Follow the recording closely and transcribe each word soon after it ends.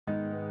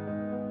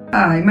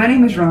Hi, my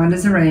name is Rhonda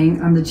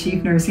Zeringue. I'm the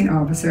Chief Nursing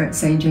Officer at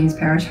St. James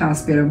Parish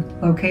Hospital,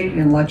 located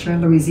in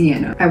Lutcher,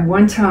 Louisiana. At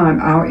one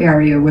time, our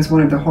area was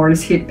one of the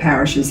hardest hit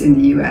parishes in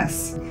the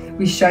U.S.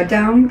 We shut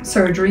down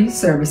surgery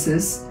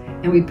services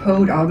and we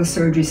pulled all the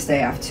surgery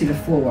staff to the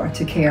floor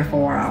to care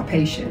for our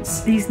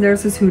patients. These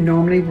nurses who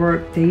normally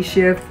work day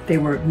shift, they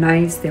work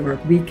nights, they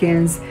work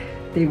weekends,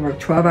 they work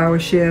 12-hour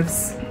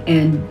shifts,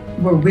 and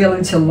were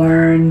willing to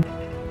learn.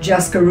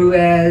 Jessica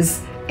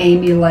Ruiz,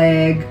 Amy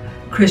Legg,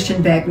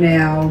 Christian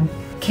Becknell,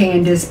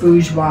 Candace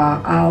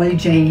Bourgeois, Ollie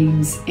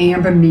James,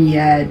 Amber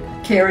Mead,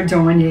 Cara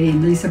Dornier,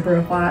 and Lisa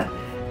Berthlot,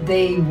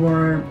 they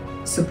were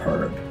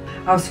superb.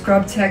 Our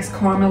scrub techs,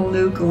 Carmen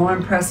Luke,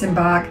 Lauren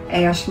Pressenbach,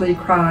 Ashley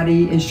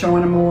Crotty, and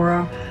Shauna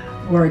Mora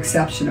were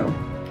exceptional.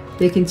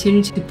 They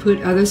continue to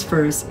put others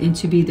first and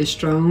to be the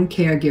strong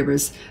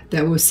caregivers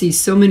that will see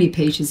so many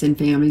patients and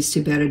families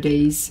to better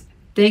days.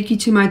 Thank you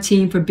to my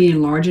team for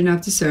being large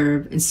enough to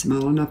serve and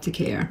small enough to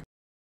care.